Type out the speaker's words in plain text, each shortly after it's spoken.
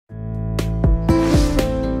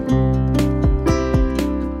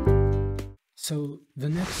So the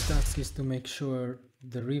next task is to make sure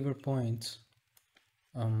the river points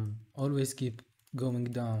always keep going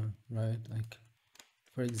down, right? Like,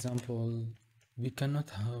 for example, we cannot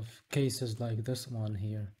have cases like this one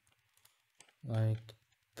here. Like,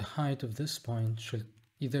 the height of this point should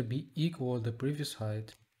either be equal to the previous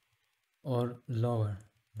height or lower,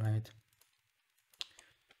 right?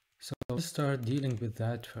 So let's start dealing with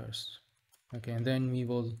that first. Okay, and then we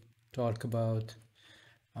will talk about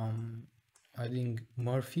adding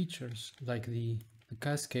more features like the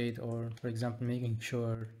cascade, or for example making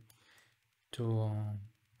sure to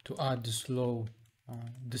add the slow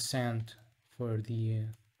descent for the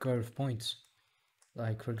curve points.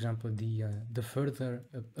 Like, for example, the further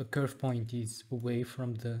a curve point is away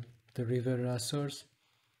from the river source,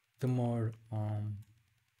 the more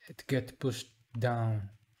it gets pushed down,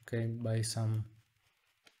 okay, by some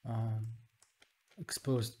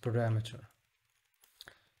exposed parameter.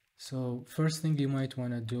 So first thing you might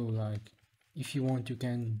want to do, like, if you want, you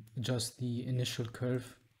can adjust the initial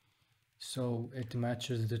curve so it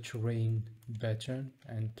matches the terrain better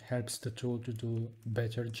and helps the tool to do a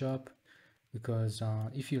better job. Because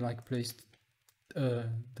if you like placed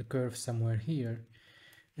the curve somewhere here,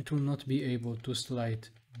 it will not be able to slide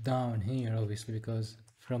down here, obviously, because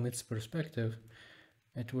from its perspective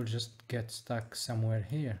it will just get stuck somewhere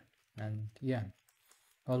here. And yeah,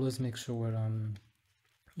 always make sure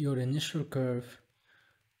your initial curve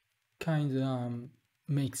kind of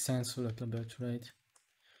makes sense a little bit, right?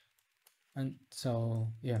 And so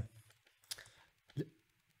yeah,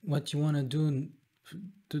 what you want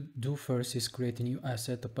to do first is create a new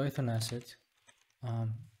asset, a Python asset.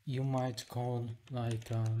 You might call like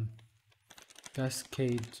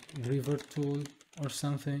cascade river tool or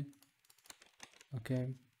something.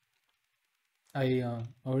 Okay, I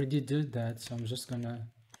already did that, so I'm just gonna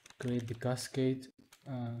create the cascade.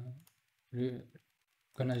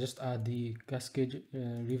 Gonna just add the cascade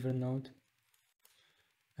river node,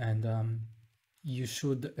 and you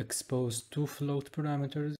should expose two float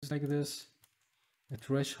parameters like this, a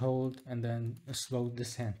threshold and then a slow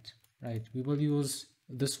descent, right? We will use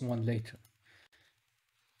this one later.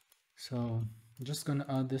 So I'm just gonna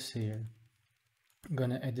add this here. I'm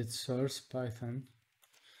gonna edit source Python.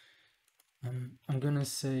 I'm gonna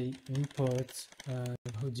say import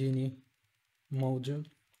Houdini module,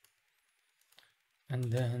 and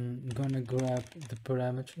then I'm gonna grab the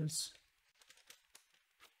parameters.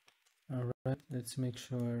 Alright, let's make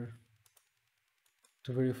sure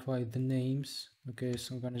to verify the names. Okay,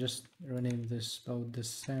 so I'm gonna just rename this slow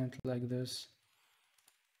descent like this,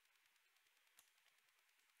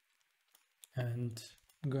 and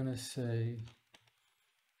I'm gonna say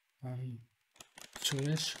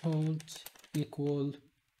threshold equal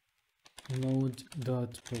node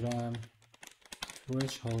dot param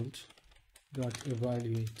threshold dot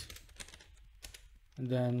evaluate, and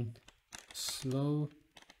then slow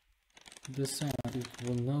descent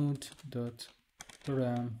equal node dot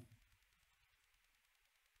param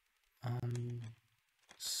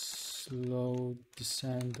slow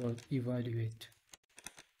descent dot evaluate.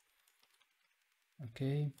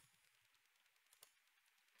 Okay,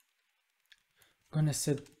 I'm gonna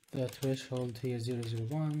set the threshold here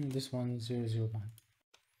 001, this one 001.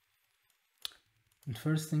 And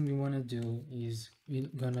first thing we want to do is we're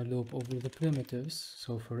gonna loop over the primitives.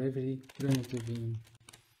 So for every primitive in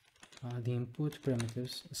the input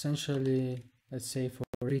primitives, essentially, let's say for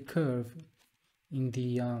every curve in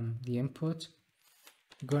the input,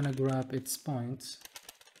 we're gonna grab its points,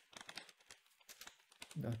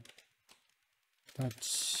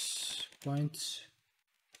 that's points,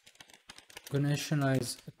 gonna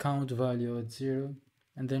initialize a count value at 0,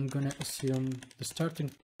 and then gonna assume the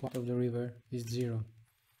starting point of the river is 0,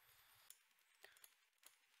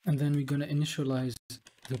 and then we're gonna initialize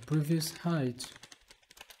the previous height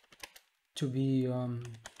to be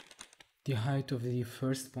the height of the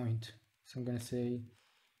first point. So I'm gonna say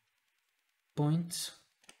point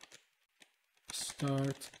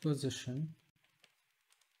start position,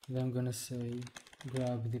 then I'm gonna say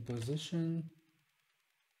grab the position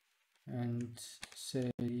and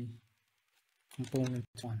say component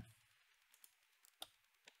 1,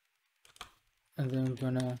 and then I'm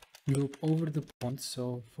gonna loop over the points.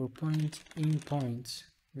 So for point in points,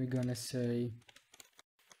 we're gonna say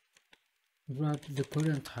grab the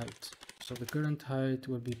current height. So the current height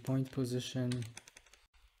will be point position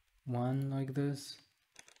 1 like this,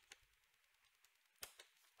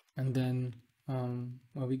 and then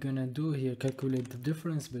what we're gonna do here, calculate the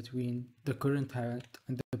difference between the current height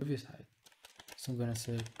and the previous height. So I'm gonna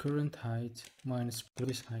say current height minus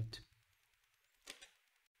previous height,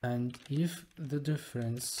 and if the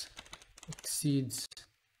difference exceeds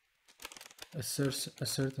a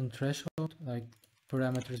certain threshold, like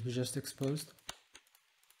parameters we just exposed.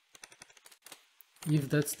 If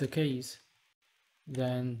that's the case,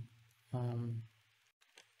 then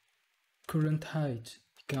current height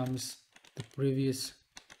becomes the previous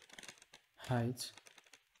height,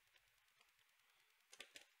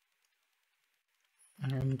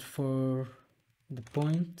 and for the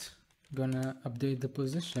point, gonna update the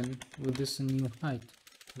position with this new height.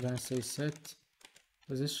 I'm gonna say set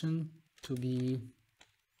position to be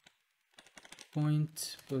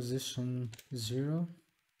point position 0,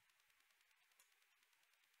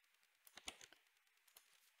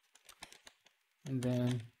 and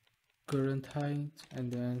then current height,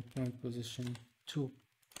 and then point position 2.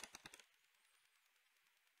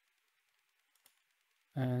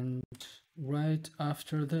 And right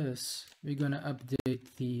after this, we're gonna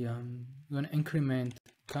update the we're gonna increment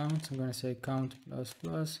count. I'm gonna say count plus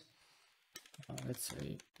plus, let's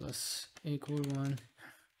say plus equal 1,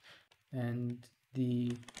 and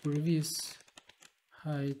the previous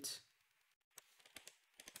height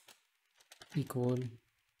equal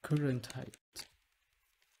current height.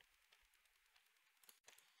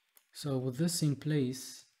 So with this in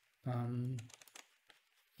place,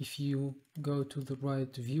 if you go to the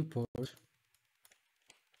right viewport,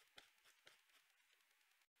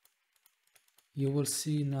 you will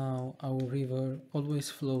see now our river always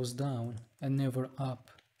flows down and never up,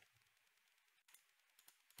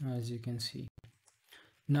 as you can see.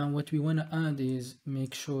 Now what we want to add is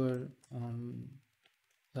make sure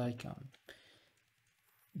the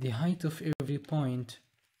height of every point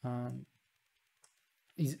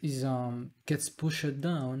gets pushed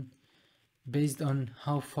down based on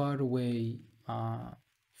how far away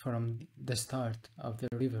from the start of the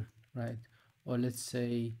river, right? Or let's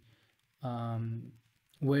say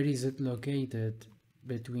where is it located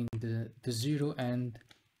between the 0 and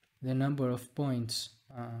the number of points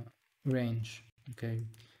range. Okay,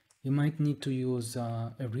 you might need to use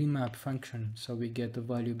a remap function so we get the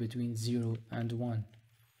value between 0 and 1.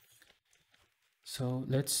 So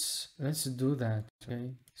let's do that.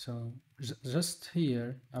 Okay, so just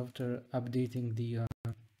here, after updating the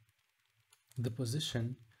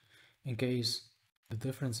position, in case the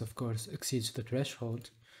difference of course exceeds the threshold,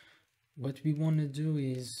 what we want to do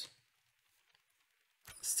is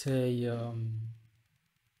say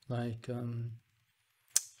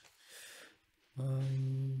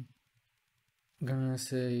gonna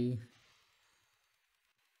say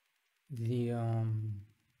the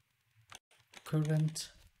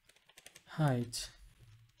current height,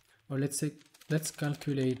 or let's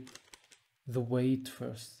calculate the weight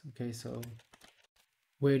first. Okay, so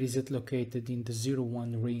where is it located in the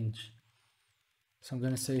 0-1 range? So I'm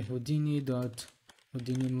gonna say Houdini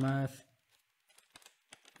math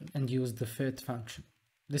and use the fit function.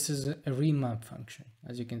 This is a remap function.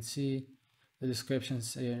 As you can see, the description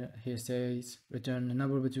here says return a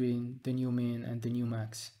number between the new min and the new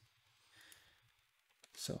max.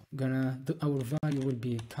 So our value will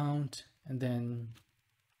be count, and then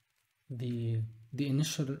the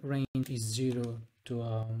initial range is 0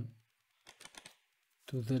 to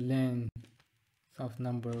the length of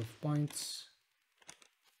number of points,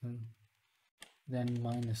 and then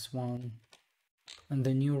 -1, and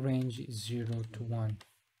the new range is 0 to 1.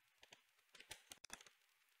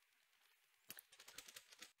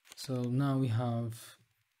 So now we have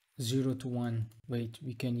 0 to 1 weight.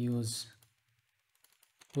 We can use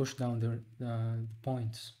push down the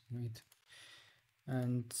points, right?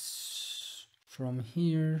 And from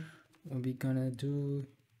here, what we're gonna do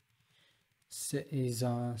is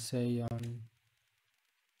say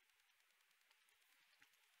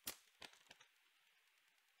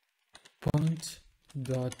point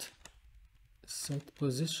dot set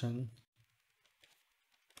position.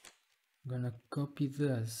 I'm gonna copy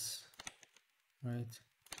this, right?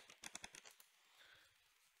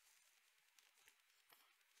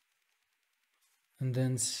 And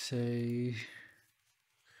then say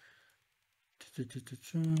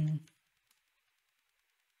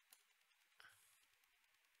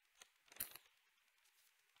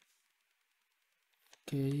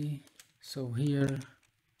okay, so here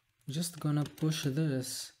just gonna push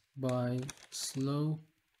this by slow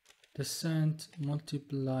descent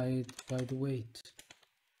multiplied by the weight.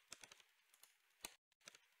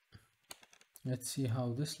 Let's see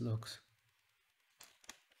how this looks.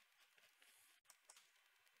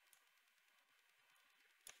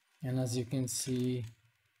 And as you can see,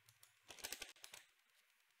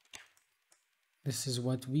 this is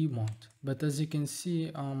what we want. But as you can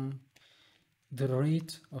see, the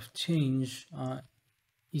rate of change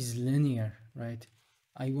is linear, right?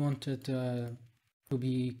 I want it to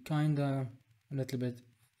be kinda a little bit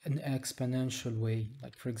an exponential way.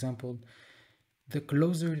 Like for example, the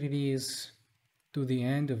closer it is to the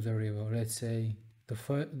end of the river, let's say, the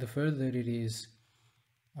further it is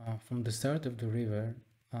from the start of the river,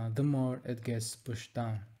 the more it gets pushed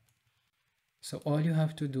down. So all you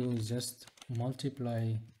have to do is just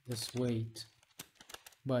multiply this weight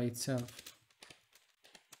by itself.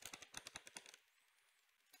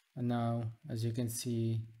 And now, as you can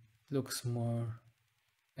see, it looks more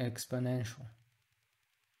exponential.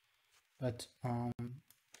 But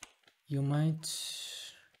you might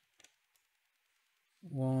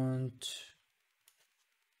want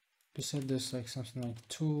to set this like something like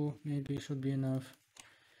 2, maybe should be enough.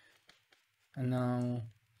 And now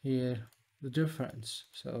here the difference.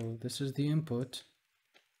 So this is the input,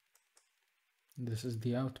 this is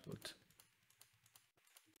the output.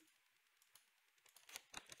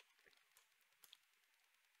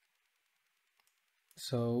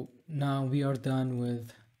 So now we are done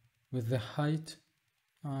with the height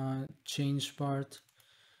change part.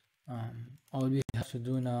 All we have to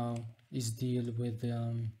do now is deal with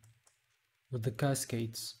the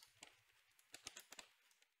cascades.